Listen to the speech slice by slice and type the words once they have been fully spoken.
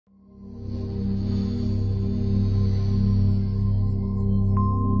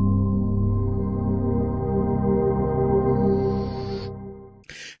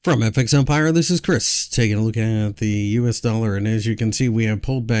From FXEmpire, this is Chris taking a look at the US dollar, and as you can see, we have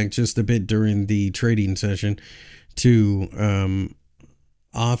pulled back just a bit during the trading session to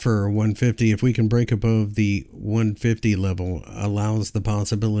offer 150. If we can break above the 150 level, allows the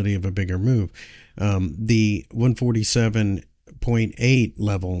possibility of a bigger move. The 147.8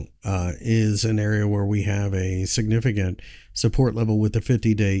 level is an area where we have a significant support level with the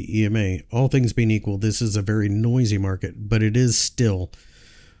 50-day EMA. All things being equal, this is a very noisy market, but it is still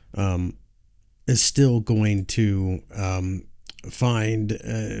going to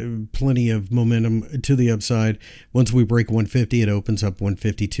find plenty of momentum to the upside. Once we break 150, it opens up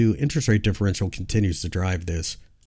 152. Interest rate differential continues to drive this.